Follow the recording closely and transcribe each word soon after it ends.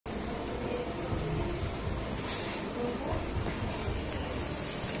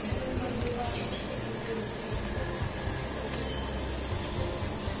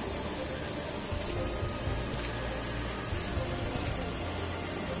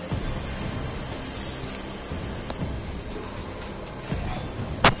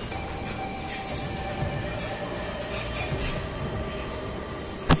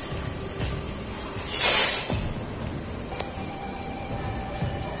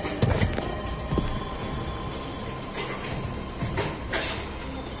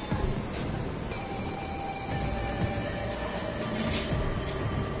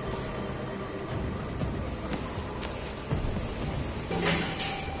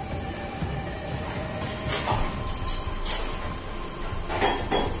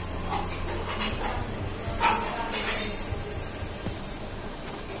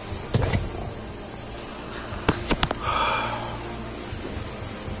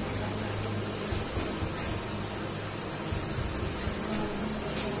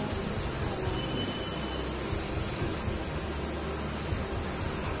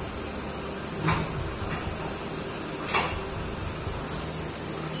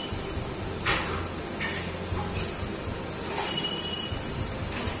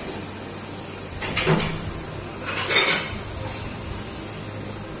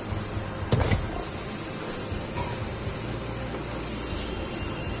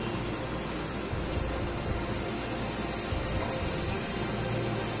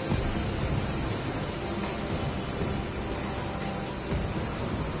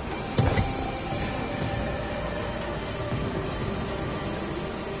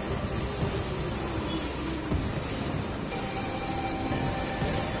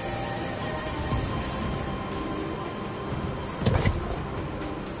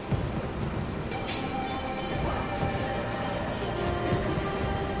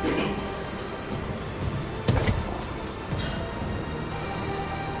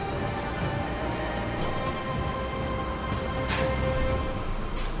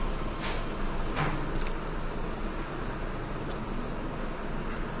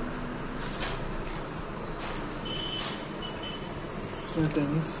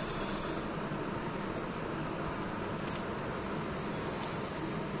Settings.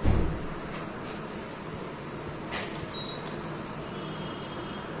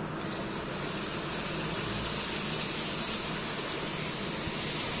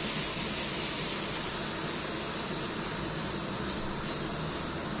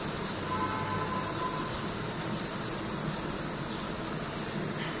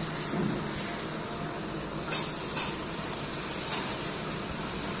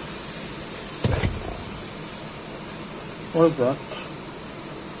 What is that?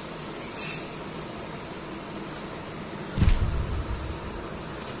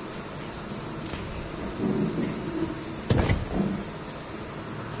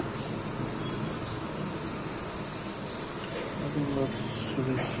 I think let's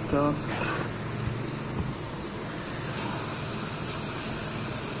restart.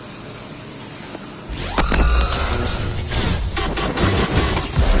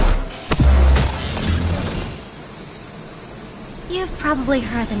 You've probably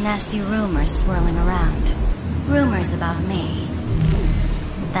heard the nasty rumors swirling around. Rumors about me.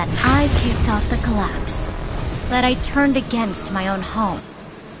 That I kicked off the collapse. That I turned against my own home.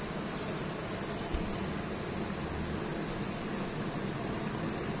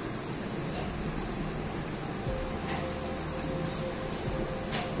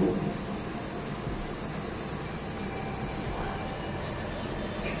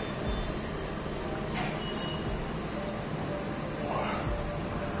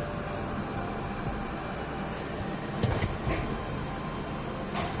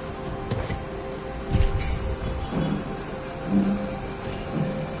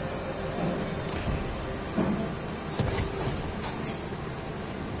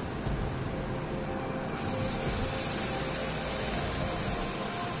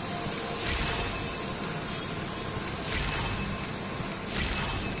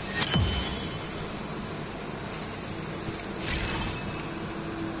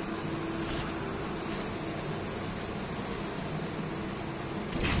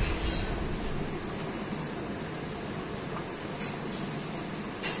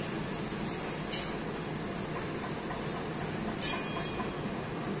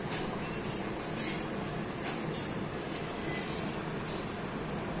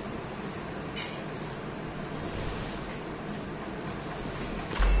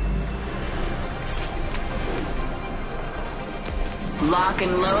 Lock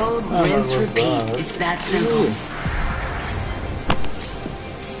and load, rinse, repeat. It's that simple.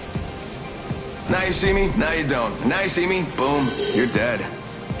 Now you see me, now you don't. Now you see me, boom, you're dead.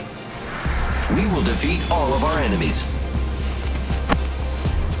 We will defeat all of our enemies.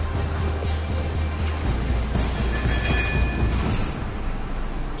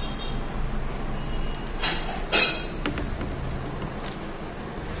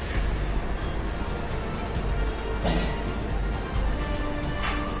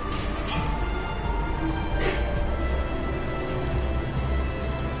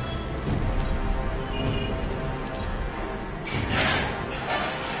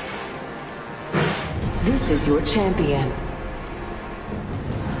 This is your champion.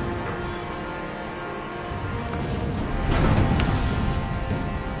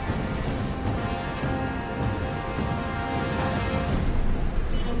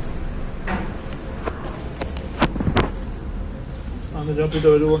 I'm gonna jump into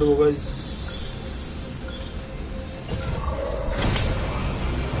everyone to go, guys.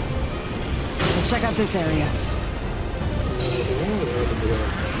 Let's check out this area.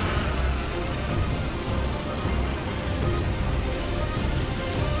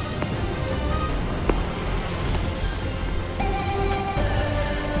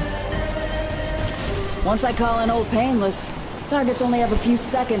 Once I call an ult painless, targets only have a few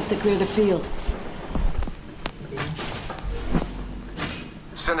seconds to clear the field.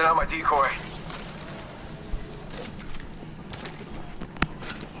 Sending out my decoy.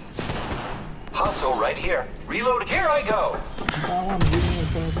 Hostile right here. Reload, here I go.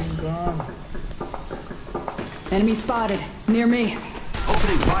 Enemy spotted, near me.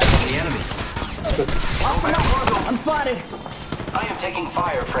 Opening fire on the enemy. I'm spotted. I am taking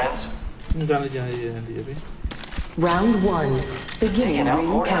fire, friends. Round one, beginning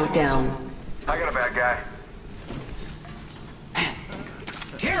ring countdown. I got a bad guy.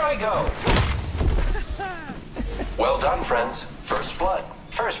 Here I go. Well done, friends. First blood.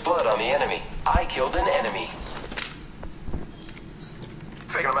 First blood on the enemy. I killed an enemy.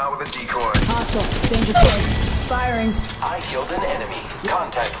 Faking him out with a decoy. Hostile, danger close. Firing. I killed an enemy.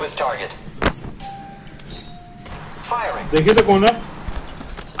 Contact with target. Firing. देखिए तो कौन है?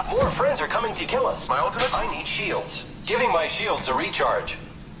 More friends are coming to kill us. My ultimate? I need shields. Giving my shields a recharge.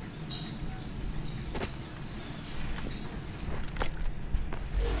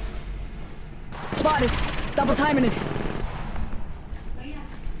 Spotted. Double timing it.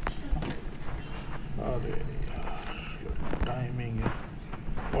 अरे timing है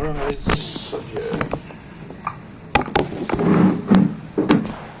और guys सब ये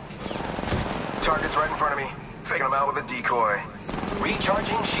Target's right in front of me. Faking him out with a decoy.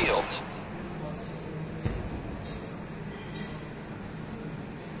 Recharging shields.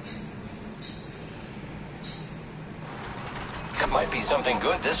 Might be something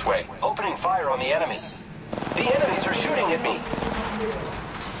good this way. Opening fire on the enemy. The enemies are shooting at me.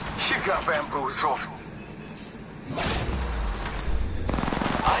 You got bamboozled.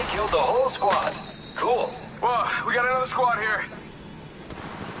 I killed the whole squad. Cool. Whoa, we got another squad here.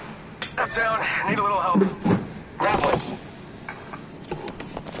 Up down, need a little help. Grappling.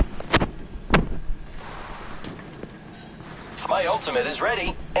 My ultimate is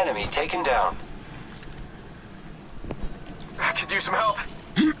ready. Enemy taken down. I could use some help.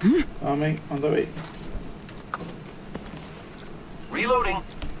 coming on the way. Reloading.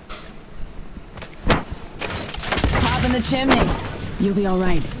 Pop in the chimney. You'll be all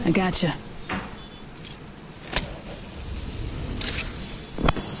right. I gotcha.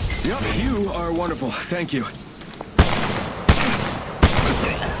 Yup, you are wonderful. Thank you.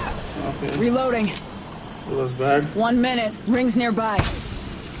 Okay, Reloading. it was bad. 1 minute. Rings nearby.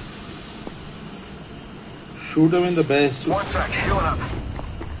 Shoot him in the base. 1 sec, healing up.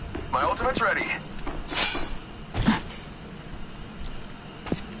 My ultimate's ready.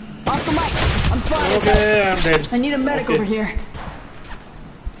 Oscar Mike. I'm spotted. Okay, I'm dead. I need a medic Okay. over here.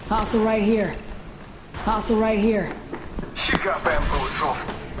 Hostile right here. Hostile right here. You got bamboozled.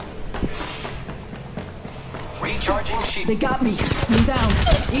 Recharging shield. They got me. I'm down.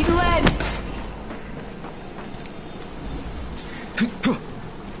 Eat lead.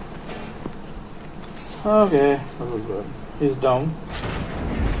 Okay, that was good. He's down.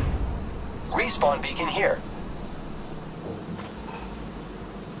 Respawn beacon here.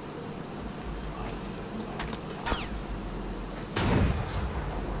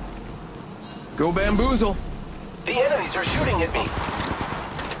 Go bamboozle. The enemies are shooting at me.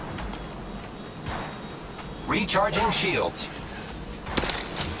 Recharging shields.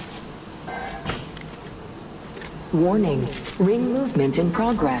 Warning. Ring movement in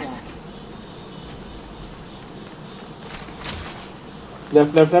progress.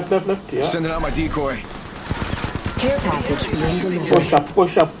 Left, left, left, left, left. Yeah. Sending out my decoy. Care package being delivered. Push up,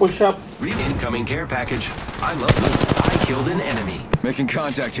 push up, push up. Incoming care package. I love this. I killed an enemy. Making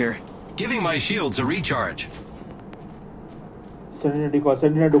contact here. Giving my shields a recharge. Sending a decoy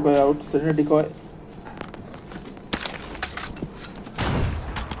out. Sending a decoy.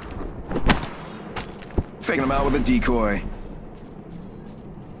 Faking him out with a decoy.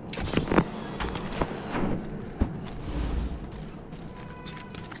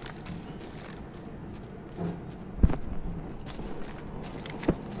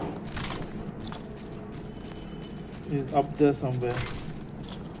 He's up there somewhere.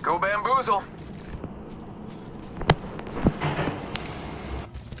 Go bamboozle.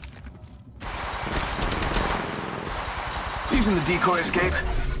 Using the decoy escape.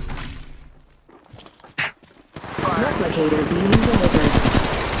 Replicator being delivered.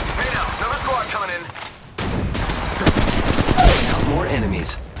 Hey now, another squad coming in. Out more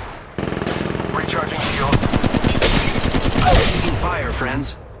enemies. Recharging shields. Taking fire,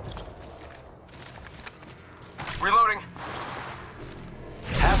 friends. Reloading.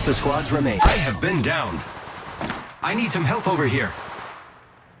 Half the squads remain. I have been downed. I need some help over here.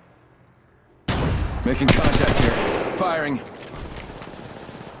 Making contact here. Firing.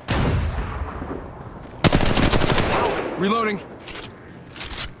 Reloading.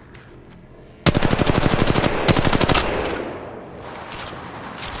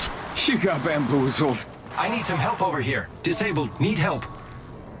 You got bamboozled. I need some help over here. Disabled. Need help.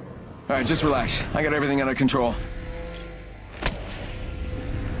 Alright, just relax. I got everything under control.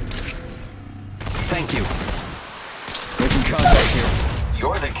 Thank you. Making contact here.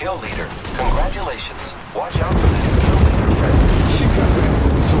 You're the kill leader. Congratulations. Watch out for the new kill leader, friend. She got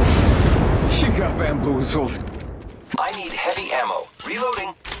bamboozled. She got bamboozled. I need heavy ammo.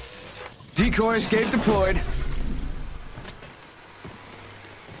 Reloading. Decoy escape deployed.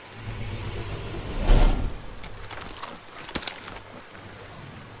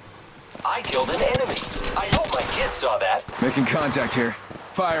 I killed an enemy. I hope my kids saw that. Making contact here.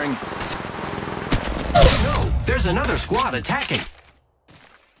 Firing. No, there's another squad attacking.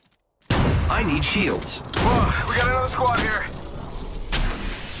 I need shields. Whoa, we got another squad here.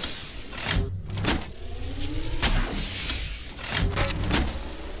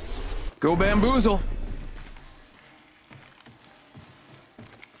 Go bamboozle.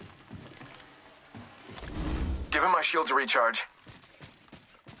 Give him my shield to recharge.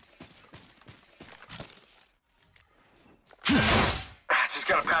 Just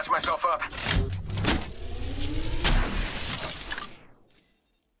gotta patch myself up.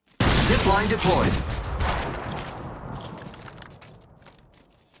 Zipline deployed.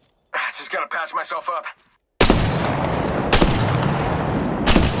 Just gotta patch myself up.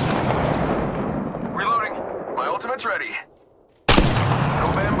 Reloading. My ultimate's ready.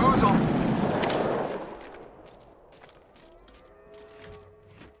 Go bamboozle.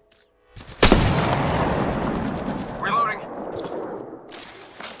 Reloading.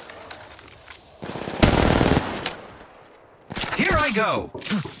 Here I go.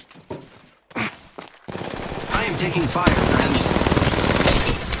 I am taking fire, friends.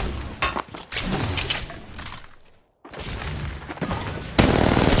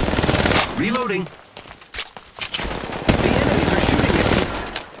 Reloading. The enemies are shooting at me.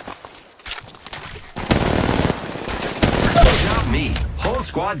 Good job, me. Whole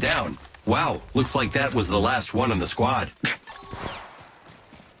squad down. Wow, looks like that was the last one in the squad.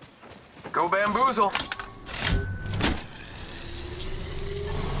 Go bamboozle.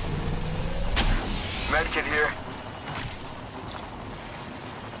 Medkit here.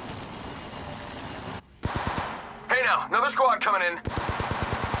 Hey now, another squad coming in.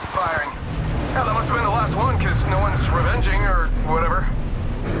 Firing. Yeah, that must have been the last one, because no one's revenging or whatever.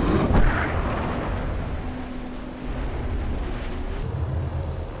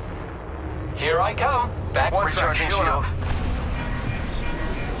 Here I come. Back One recharging sec, heal shield. out.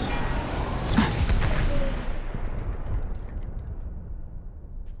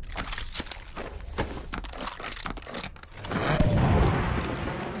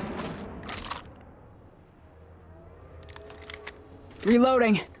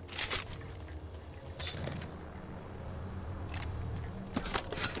 Reloading.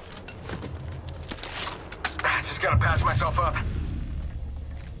 Just gotta patch myself up.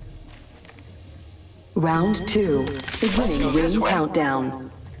 Round 2. Beginning ring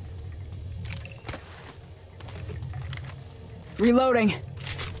countdown. Reloading.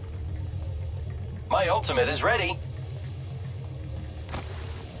 My ultimate is ready.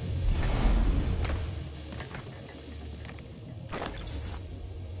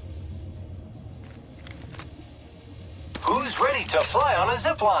 Who's ready to fly on a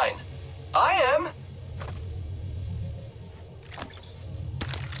zipline? I am.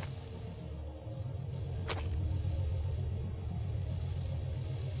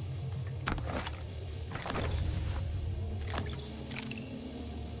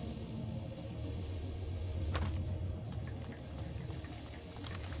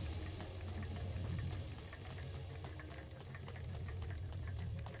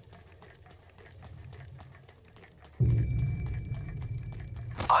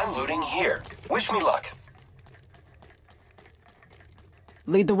 I'm looting here. Wish me luck.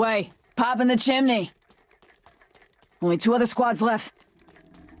 Lead the way. Pop in the chimney. Only 2 other squads left.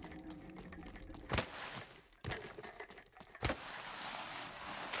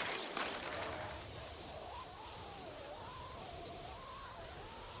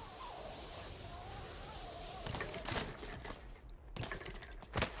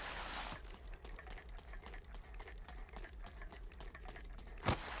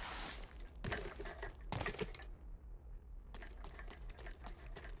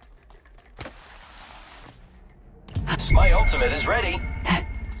 My ultimate is ready.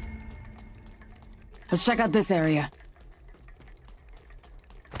 Let's check out this area.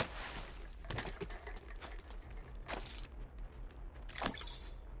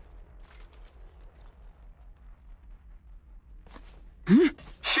 You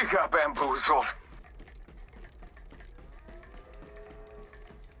got bamboozled.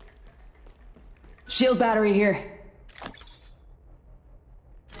 Shield battery here.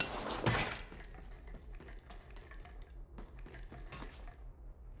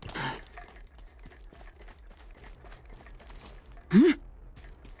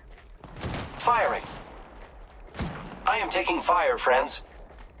 Firing. I am taking fire, friends.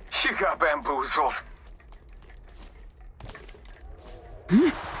 You got bamboozled.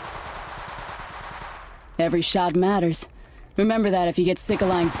 Every shot matters. Remember that if you get sick of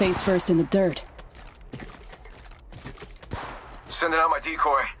lying face first in the dirt. Sending out my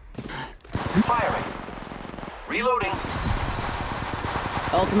decoy. Firing. Reloading.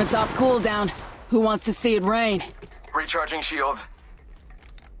 Ultimate's off cooldown. Who wants to see it rain? Recharging shields.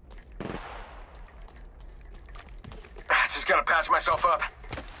 Just gotta patch myself up.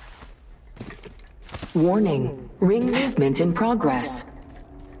 Warning. Ring movement in progress.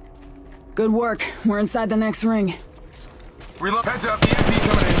 Good work. We're inside the next ring. Reload. Heads up, EMP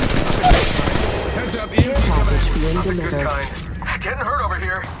coming in. Heads up, EMP coming Package in. being Not the good delivered. kind. Getting hurt over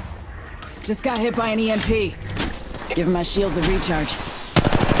here. Just got hit by an EMP. Giving my shields a recharge.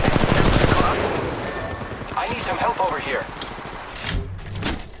 I need some help over here.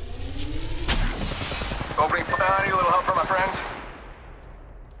 Opening fire. I need a little help from my friends.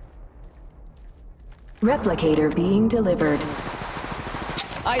 Replicator being delivered.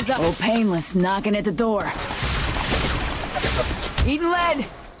 Eyes up. Oh, painless. Knocking at the door. Eating lead.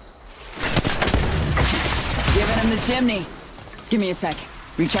 Giving him the chimney. Give me a sec.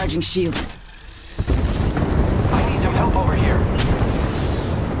 Recharging shields. I need some help over here.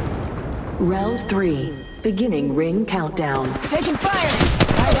 Round 3. Beginning ring countdown. Taking fire!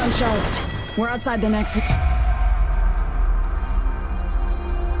 Eyes on Charles. We're outside the next one.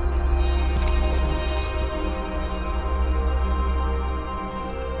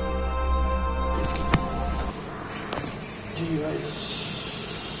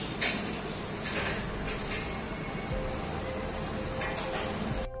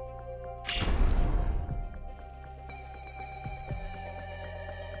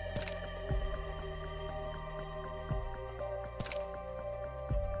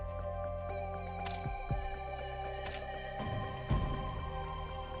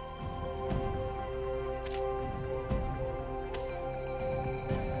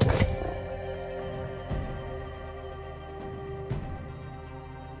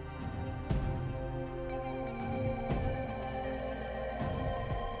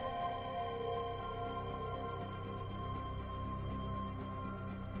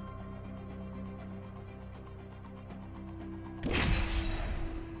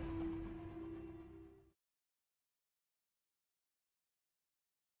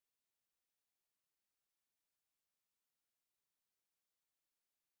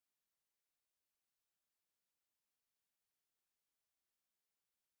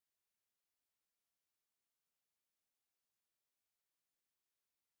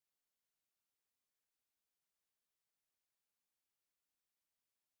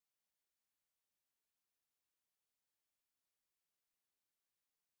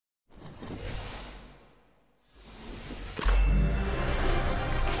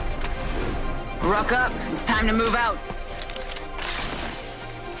 Ruck up. It's time to move out.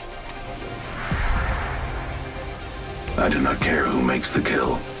 I do not care who makes the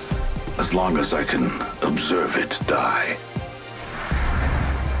kill, as long as I can observe it die.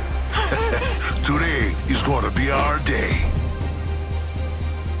 Today is going to be our day.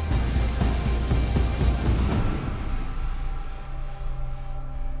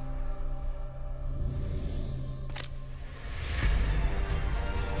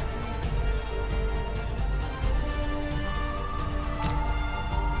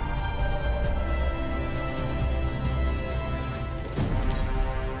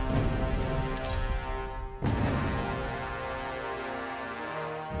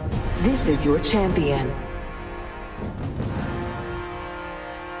 This is your champion.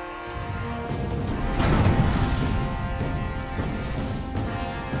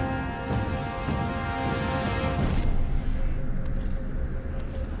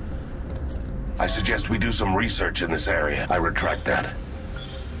 I suggest we do some research in this area. I retract that.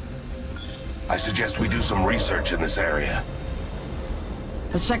 I suggest we do some research in this area.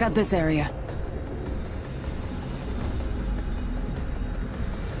 Let's check out this area.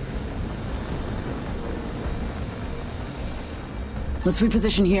 Let's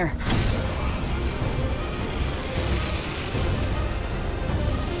reposition here.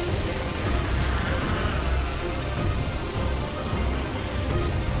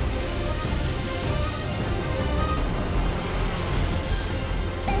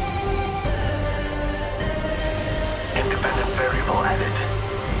 Independent variable added.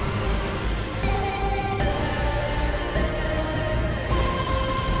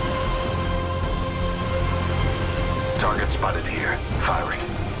 Target spotted here. Firing.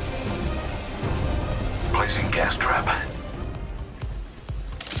 Placing gas trap.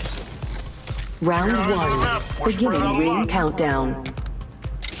 Round 1. Beginning ring countdown.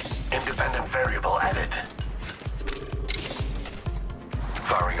 Independent variable added.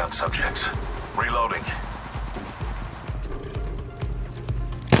 Firing on subjects. Reloading.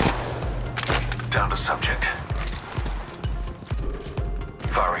 Down to subject.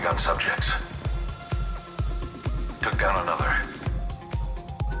 Firing on subjects. Took down another.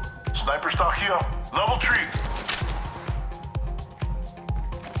 Sniper stock here. Level 3.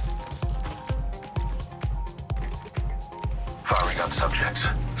 Firing on subjects.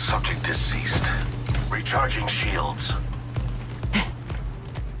 Subject deceased. Recharging shields.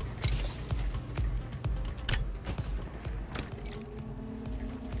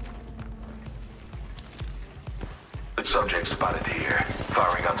 Subject spotted here.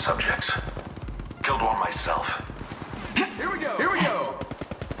 Firing on subjects. Killed one myself. Here we go! Here we go!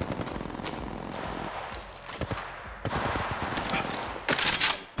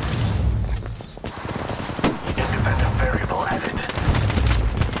 Independent variable added.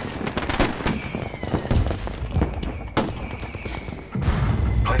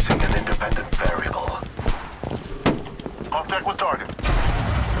 Placing an independent variable. Contact with target.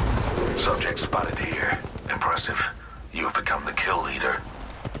 Subject spotted here. Impressive. You've become the kill leader.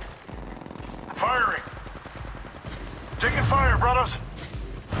 Firing! Taking fire, brothers!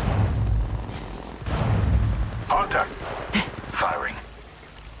 Contact. Firing.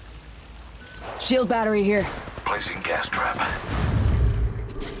 Shield battery here. Placing gas trap.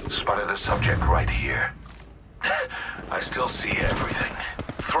 Spotted a subject right here. I still see everything.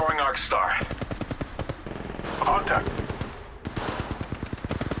 Throwing arc star. Contact.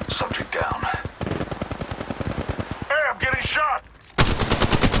 Subject down. Hey, I'm getting shot!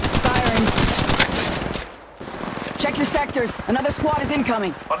 Firing. Check your sectors. Another squad is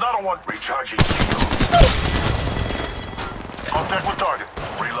incoming. Another one. Recharging shields. Contact with target.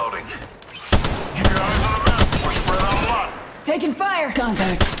 Reloading. Keep your eyes on the map. We're spread out a lot. Taking fire.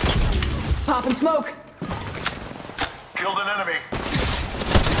 Contact. Popping smoke. Killed an enemy.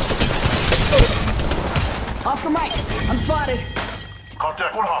 Oscar Mike, I'm spotted.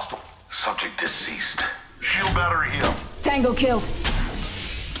 Contact with hostile. Subject deceased. Shield battery here. Tango killed.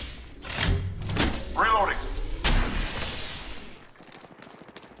 Reloading.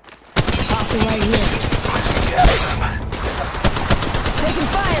 Hostile right here. Placing gas trap. Taking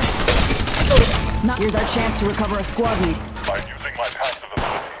fire. Now here's our chance to recover a squad mate. I'm using my passive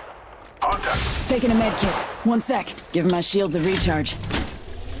ability. Contact. Taking a med kit. 1 sec. Give my shields a recharge.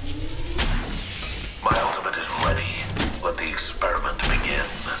 My ultimate is ready. Let the experiment begin.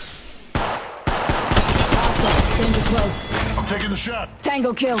 Hostile. Danger close. I'm taking the shot.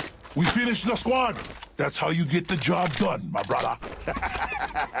 Tango killed. We finished the squad. That's how you get the job done, my brother.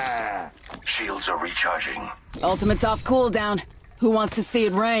 Shields are recharging. Ultimate's off cooldown. Who wants to see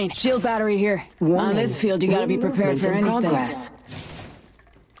it rain? Shield battery here. On this field, you gotta be prepared for anything. Progress.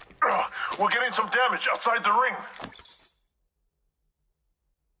 We're getting some damage outside the ring.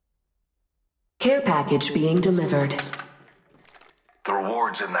 Care package being delivered. The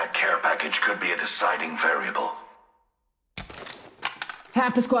rewards in that care package could be a deciding variable.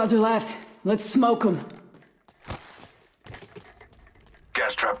 Half the squads are left. Let's smoke them.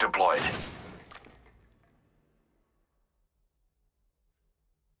 Gas trap deployed.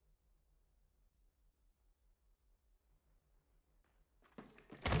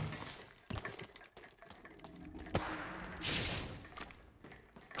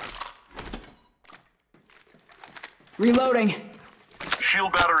 Reloading.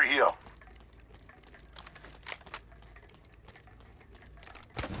 Shield battery here.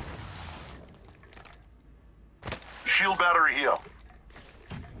 Shield battery here.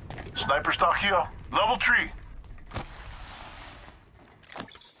 Sniper stock here. Level 3.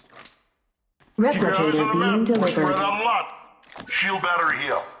 Replicator being We're spread delivered. out a lot. Shield battery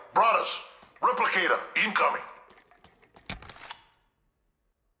here. Brothers, replicator incoming.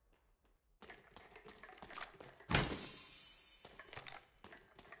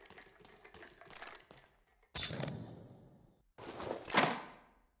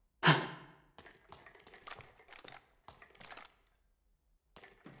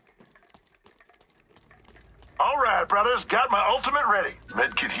 All right, brothers, got my ultimate ready.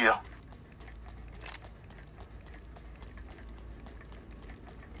 Medkit here.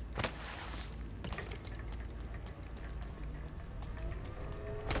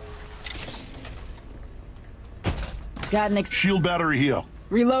 Got an Shield battery here.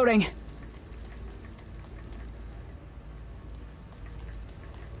 Reloading.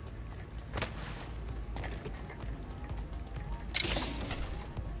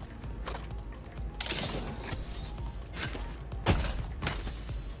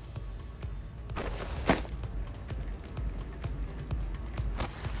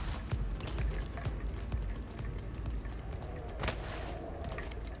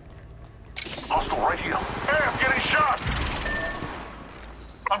 Hostile right here. Hey, I'm getting shot.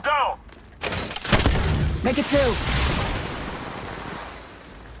 I'm down. Make it 2.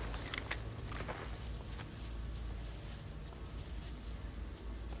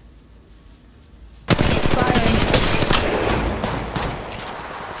 Firing.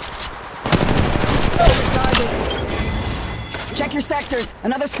 Target. Check your sectors.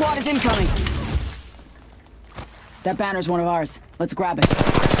 Another squad is incoming. That banner's one of ours. Let's grab it.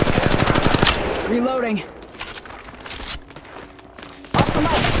 Reloading. Off the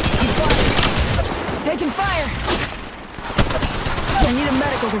mark. He's spotted. Taking fire.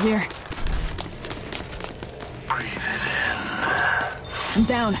 over here. Breathe it in. I'm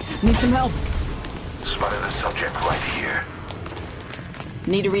down. Need some help. Spotted a subject right here.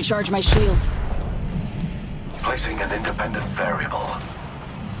 Need to recharge my shields. Placing an independent variable.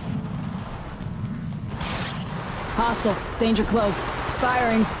 Hostile. Danger close.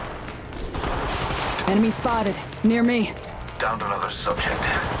 Firing. Enemy spotted. Near me. Downed another subject.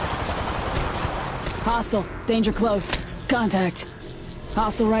 Hostile. Danger close. Contact.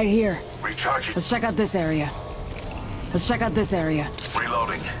 Hostile right here. Recharging. Let's check out this area. Let's check out this area.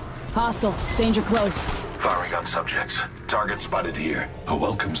 Reloading. Hostile. Danger close. Firing on subjects. Target spotted here. A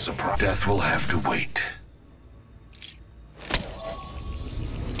welcome surprise. Death will have to wait.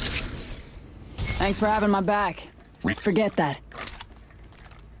 Thanks for having my back. Forget that.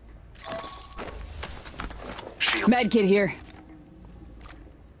 Shield. Medkit here.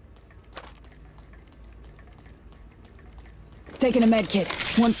 Taking a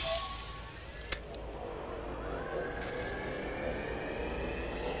medkit. Once.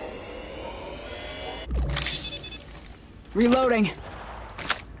 Reloading.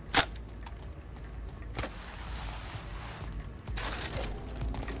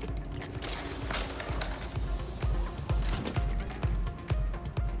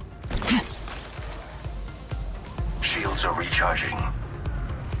 Shields are recharging.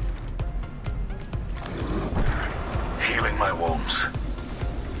 Healing my wounds.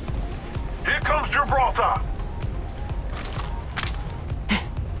 Here comes Gibraltar!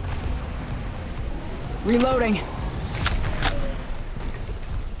 Reloading.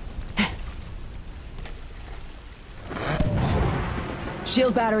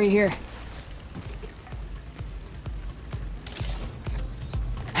 Shield battery here.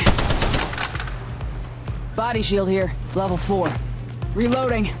 Body shield here. Level 4.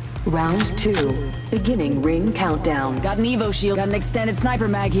 Reloading. Round 2. Beginning ring countdown. Got an Evo shield. Got an extended sniper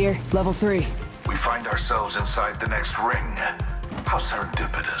mag here. Level 3. We find ourselves inside the next ring. How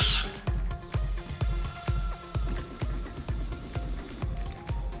serendipitous.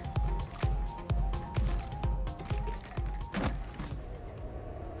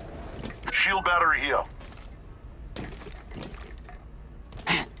 Shield battery here.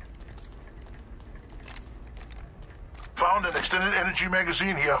 Found an extended energy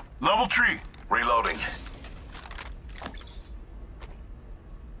magazine here. Level 3. Reloading.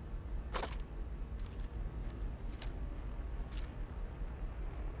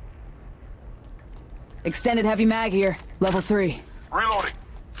 Extended heavy mag here. Level 3. Reloading.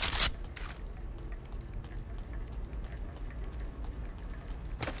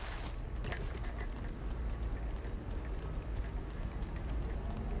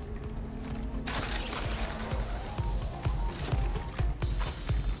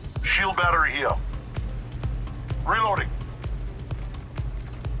 Shield battery here. Reloading.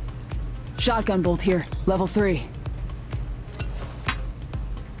 Shotgun bolt here. Level 3.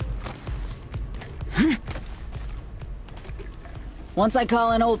 Once I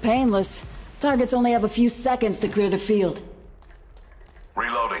call in Old Painless, targets only have a few seconds to clear the field.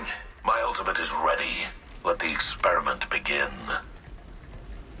 Reloading. My ultimate is ready. Let the experiment begin.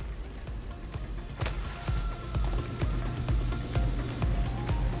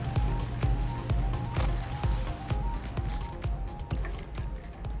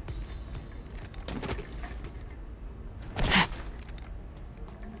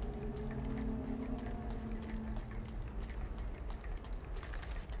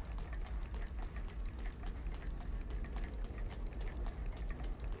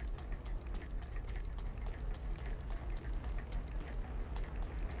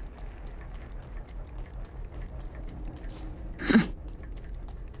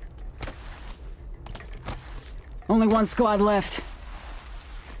 Only one squad left.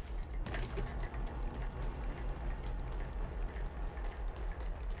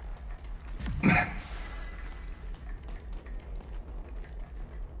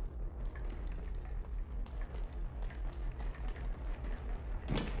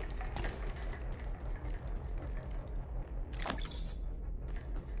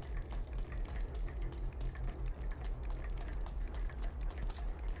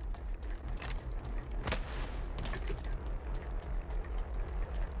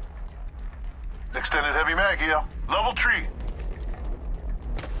 Extended heavy mag here. Level 3.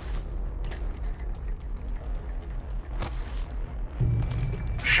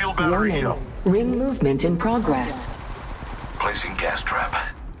 Shield battery here. Warning. Ring movement in progress. Placing gas trap.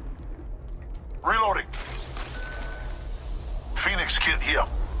 Reloading. Phoenix kit here.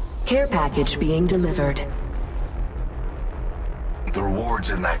 Care package being delivered. The rewards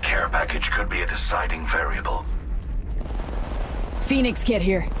in that care package could be a deciding variable. Phoenix kit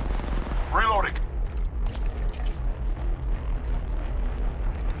here. Reloading.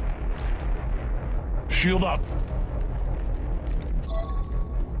 Shield up.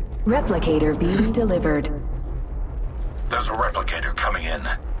 Replicator being delivered. There's a replicator coming in.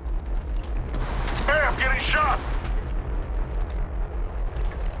 Hey, I'm getting shot.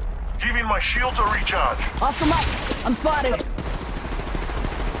 Giving my shields a recharge. Oscar Mike, I'm spotted.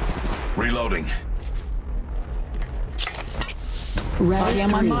 Reloading. Ready on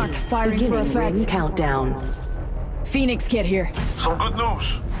my mark. Firing for Beginning effect. ring countdown. Phoenix kit here. Some good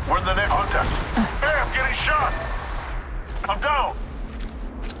news. We're in the next contact. Hey, I'm getting shot. I'm down.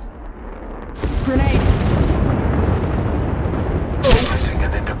 Grenade. Placing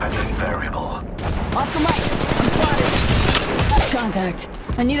an independent variable. Oscar Mike, I'm spotted. Contact.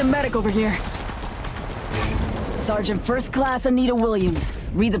 I need a medic over here. Sergeant First Class Anita Williams.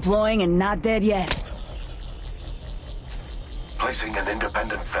 Redeploying and not dead yet. Placing an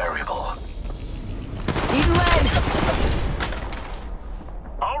independent variable. Need lead.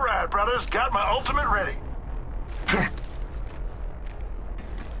 All right, brothers. Got my ultimate ready.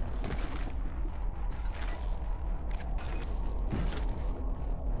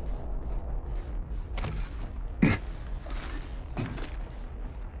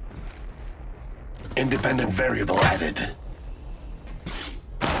 Independent variable added.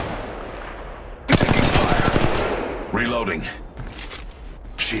 Taking fire. Reloading.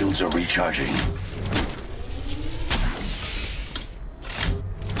 Shields are recharging.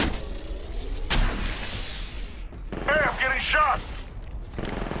 Hey, I'm getting shot.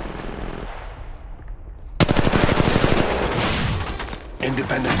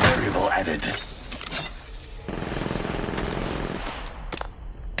 Independent variable added.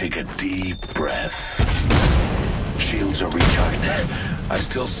 Take a deep breath. Shields are recharged. I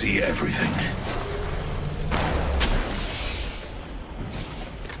still see everything.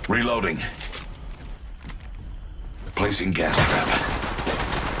 Reloading. Placing gas trap.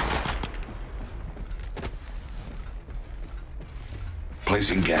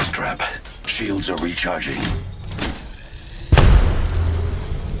 Placing gas trap. Shields are recharging.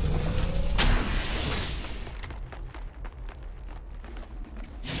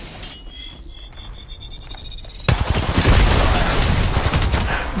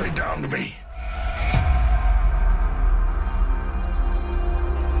 They downed me.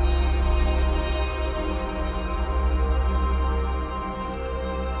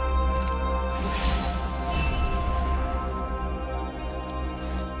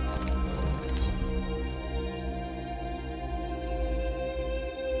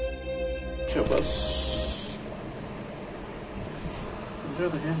 So bus. Enjoy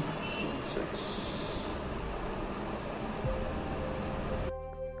the game. 6.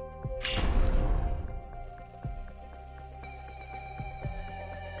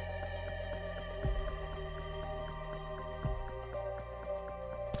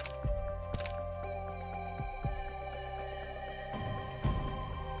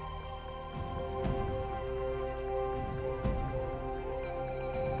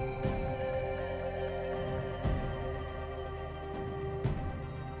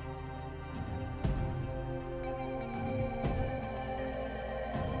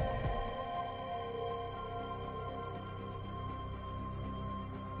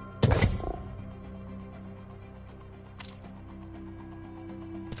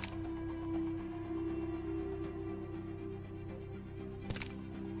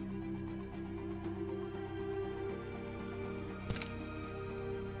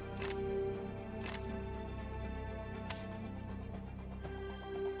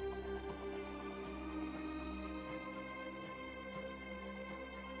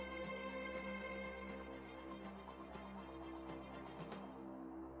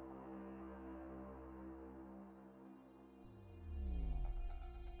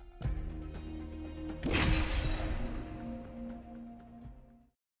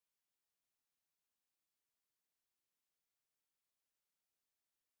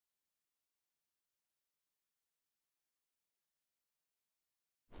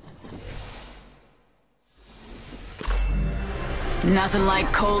 Nothing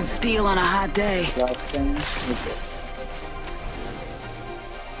like cold steel on a hot day.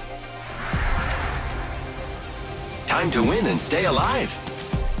 Time to win and stay alive.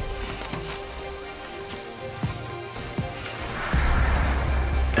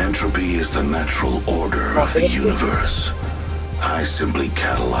 Entropy is the natural order of the universe. I simply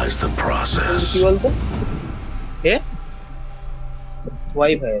catalyze the process.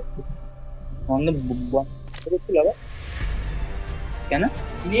 Vibe है हमने तो लगा क्या ना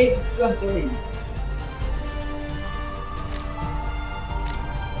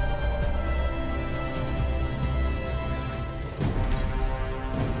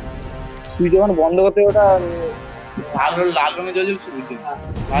তুই যখন বন্ধ করতে ওটা লাল রঙে জ্বলছে বুঝলি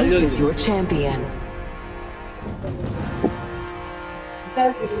লাল This is জ্বলছে your champion.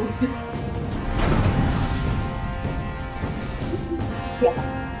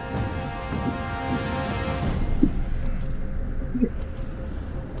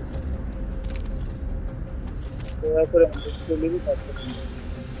 দয়া করে চলে দিবি তারপর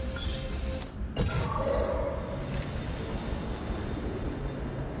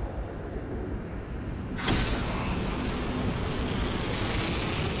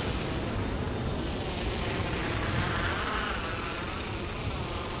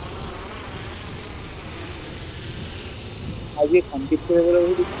আজকে কমপ্লিট করে বলে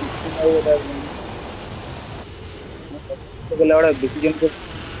বুঝলি ওটা বলে ওরা বেশি জন করে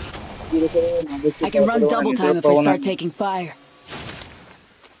I can run double time if I start taking fire.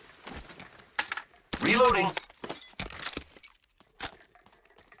 Reloading.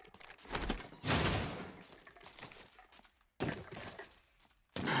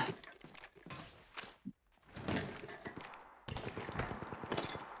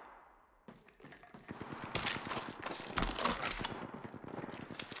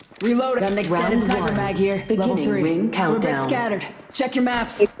 Reload. Got an extended Round sniper one. mag here. Level Beginning 3. ring We're a bit countdown. scattered. Check your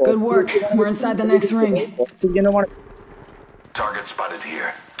maps. Good work. We're inside the next ring. Target spotted here.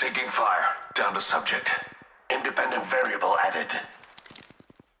 Taking fire. Down to subject. Independent variable added.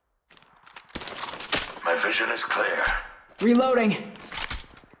 My vision is clear. Reloading.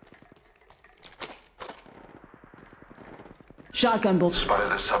 Shotgun bolt.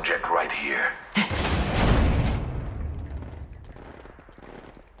 Spotted a subject right here.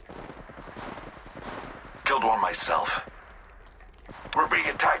 Killed one myself. We're being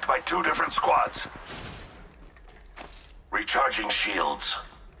attacked by 2 different squads. Recharging shields.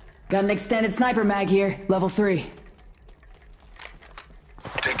 Got an extended sniper mag here. Level 3.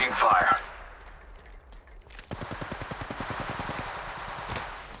 Taking fire.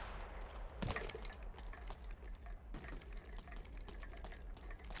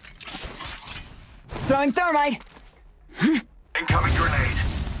 Throwing thermite. Incoming grenade.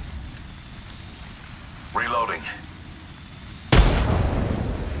 Reloading.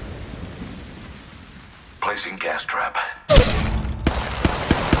 Placing gas trap.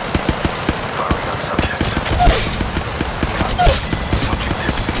 Firing on subjects. Subject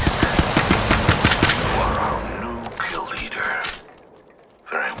deceased. You are our new kill leader.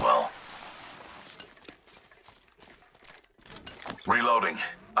 Very well. Reloading.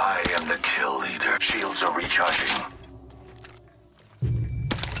 I am the kill leader. Shields are recharging.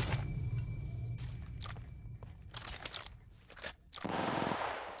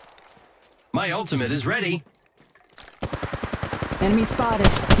 My ultimate is ready. Enemy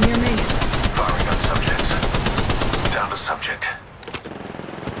spotted. Near me. Firing on subjects. Down to subject.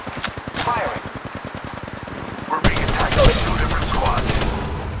 Firing. We're being attacked by 2 different squads.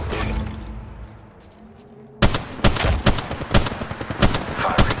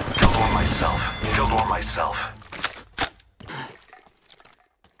 Firing. Killed one myself. Killed one myself.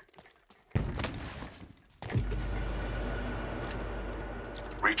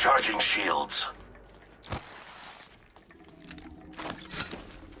 Recharging shields.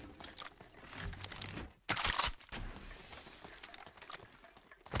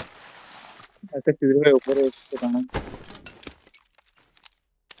 একটা চিড় হয়ে উপরে এসে দাঁড়ান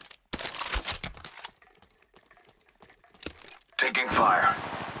Taking fire.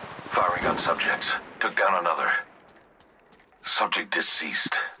 Firing on subjects. Took down another. Subject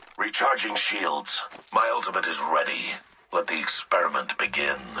deceased. Recharging shields. My ultimate is ready. Let the experiment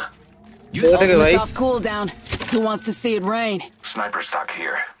begin. Use Ultimate's off cooldown. Who wants to see it rain? Sniper stock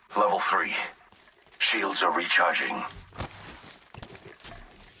here. Level 3. Shields are recharging.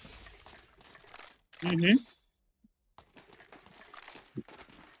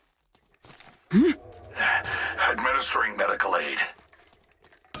 Administering medical aid.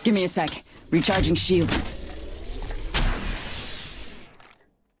 Give me a sec. Recharging shields.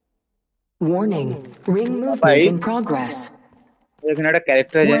 Warning. Ring movement in progress. এখানে একটা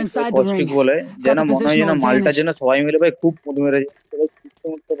character আছে We're inside the caustic ring. বলে যেন Got the মনে হয় যেন positional মালটার advantage. জন্য সবাই মিলে ভাই খুব মুড়ি মেরে সবাই ছুটতে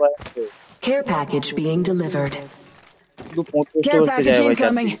মুড়তে পারে Care package being delivered. শুধু পৌঁছতে Care বসতে package যায় ভাই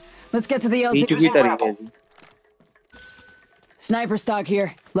incoming. Let's get to the LZ. এইটুকুই তার ইয়ে আছে। Sniper stock here.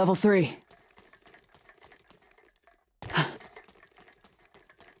 Level 3.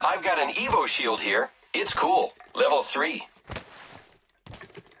 I've got an Evo shield here. It's cool. Level 3.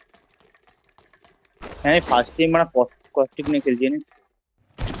 আমি ফার্স্ট টাইম মানে কস্টিক নিয়ে খেলছি না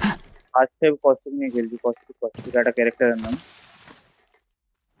ফার্স্ট টাইম কস্টিক নিয়ে খেলছি কস্টিক একটা ক্যারেক্টারের নাম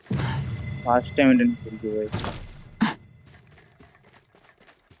ফার্স্ট টাইম এটা নিয়ে খেলছি ভাই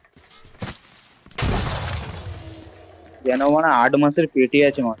যেন মানে 8 মাসের পেটে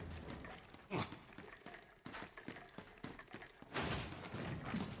আছে মানে।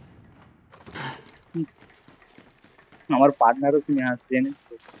 আমার পার্টনারও কিনে আসছে জানিস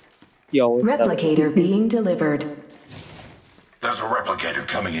তো? কি অবস্থা। Replicator being delivered. There's a replicator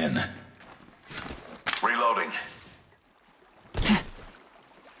coming in. Reloading.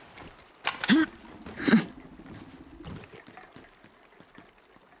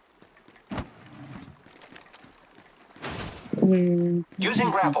 Using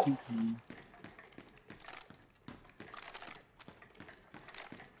grapple.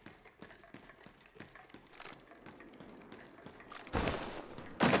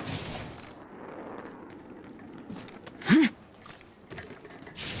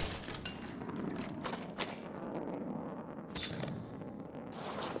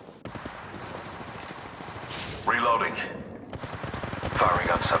 Reloading. Firing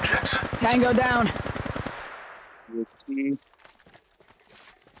on subjects. Tango down.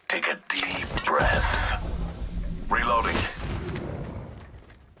 Take a deep breath. Reloading.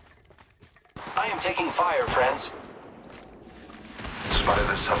 I am taking fire, friends. Spotted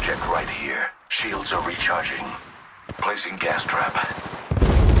a subject right here. Shields are recharging. Placing gas trap.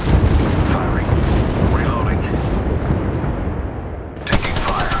 Firing. Reloading. Taking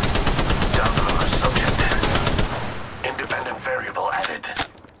fire. Down another subject. Independent variable added.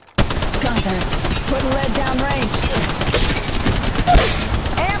 Contact. Put lead down range.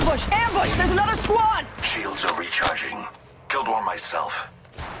 Ambush! Ambush! There's another squad! Shields are recharging. Killed one myself.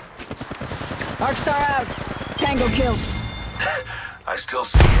 Arcstar out. Tango killed. I still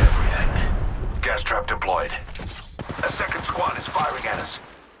see everything. Gas trap deployed. A second squad is firing at us.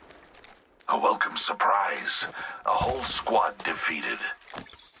 A welcome surprise. A whole squad defeated.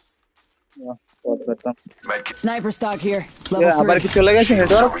 Medkit. Sniper stock here. Level আবার কি 3. চলে গেছে Shields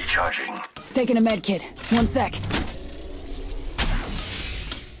network? are recharging. Taking a med kit. 1 sec.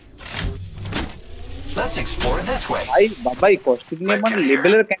 Let's explore this way. ভাই বাবা এই costume নিয়ে মানে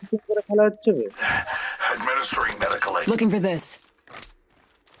লেভেলের ক্যাম্পিং করে খেলা হচ্ছে বে। Administering medical aid. Looking for this.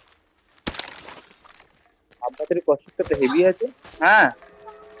 আপনাদের কস্টিউমটা তো হেভি আছে। হ্যাঁ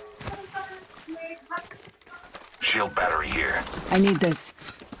Shield battery here. I need this.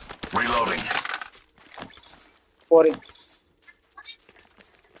 Reloading. পরে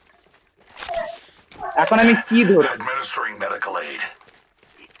এখন আমি কি ধর Administering medical aid.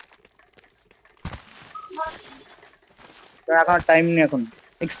 এখন টাইম নেই এখন।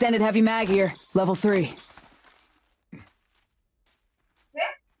 Extended heavy mag here. Level 3.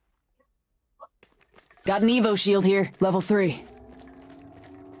 Got an Evo shield here. Level 3.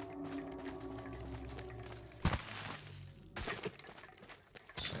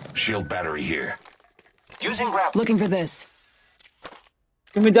 Shield battery here. Using grapple. Looking for this.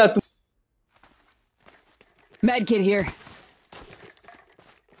 তুমি যা Med kit here.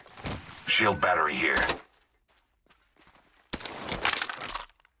 Shield battery here.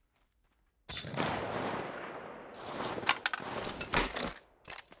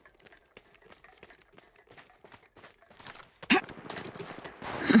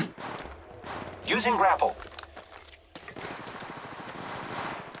 Using grapple.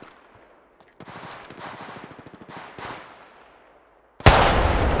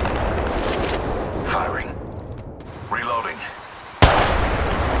 Firing. Reloading.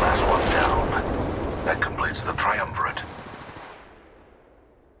 Last one down. That completes the triumvirate.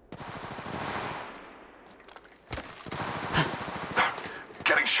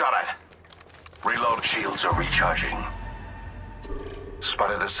 Getting shot at. Reload. Shields are recharging.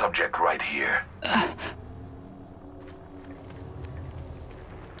 Spotted the subject right here.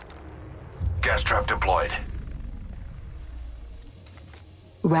 Gas trap deployed.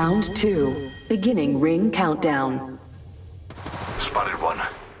 Round 2. Beginning ring countdown. Spotted one.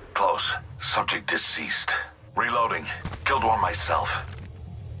 Close. Subject deceased. Reloading. Killed one myself.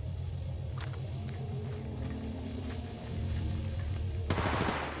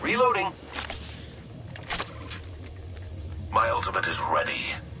 Reloading. My ultimate is ready.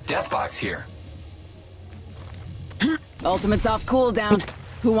 Death box here. Ultimate's off cooldown.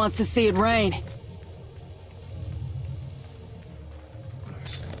 Who wants to see it rain?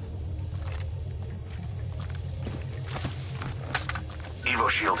 Evo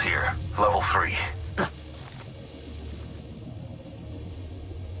shield here. Level 3.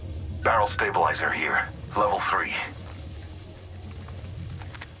 Barrel stabilizer here. Level 3.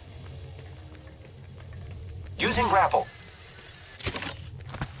 Using grapple.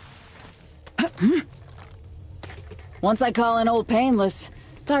 Once I call in old painless,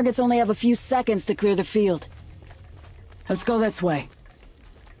 targets only have a few seconds to clear the field. Let's go this way.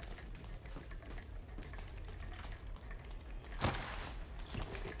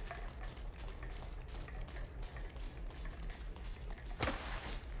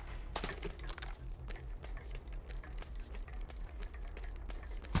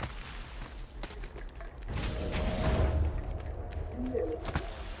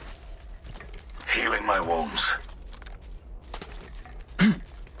 my wounds.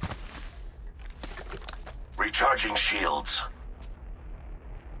 Recharging shields.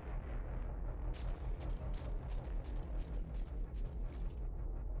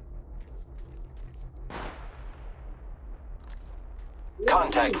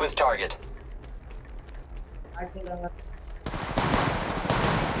 Contact with target.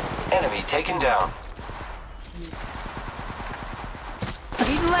 Enemy taken down.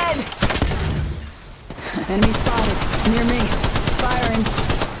 Eat lead! Enemy spotted. Near me. Firing.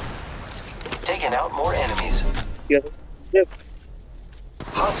 Taking out more enemies. Yes. Yep.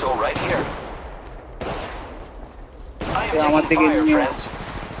 Hostile right here. I am Yeah, I'm taking fire, taking you. friends.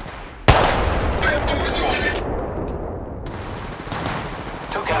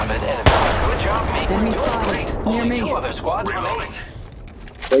 Took out an enemy. Good job, me. Enemy You're spotted. great. Near Only me. 2 other squads remaining.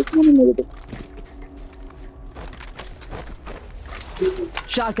 Right one negative.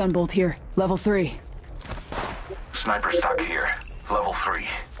 Shotgun bolt here. Level 3. Sniper stock here. Level 3.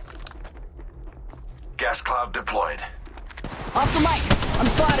 Gas cloud deployed. Off the mic. I'm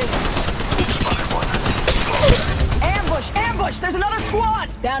spotted. Spotted one. Ambush! Ambush! There's another squad!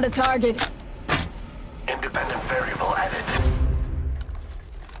 Down to target. Independent variable added.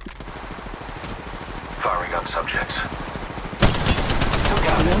 Firing on subjects. Took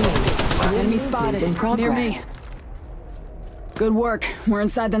out an Enemy spotted. in Near me. progress. Good work. We're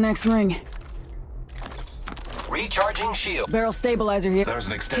inside the next ring. recharging shield. Barrel stabilizer here. There's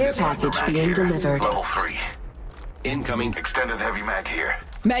an Care extended sniper package mag being here. delivered. Level 3. Incoming. Extended heavy mag here.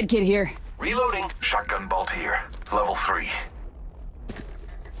 Medkit here. Reloading. Shotgun bolt here. Level 3.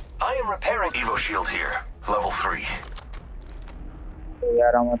 I am repairing. Evo shield here. Level 3. तो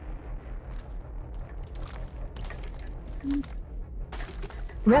यार हम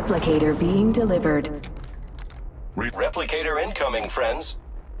Replicator being delivered. Replicator incoming, friends.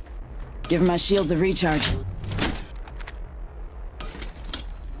 Give my shields a recharge.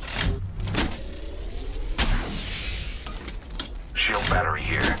 Shield battery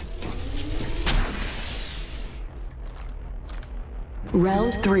here.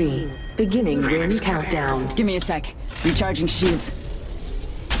 Round 3. Beginning ring Phoenix countdown. Give me a sec. Recharging shields.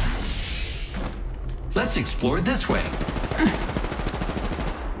 Let's explore this way.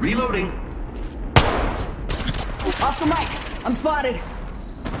 Reloading. Off the mic. I'm spotted.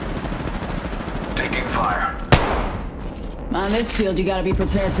 Taking fire. On this field, you gotta be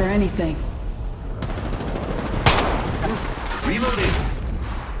prepared for anything. Reloading.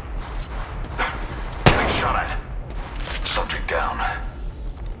 Getting shot at. Subject down.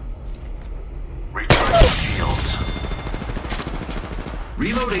 Recharging shields.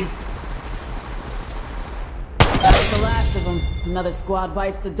 Reloading. That's the last of them. Another squad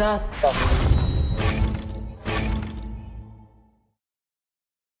bites the dust.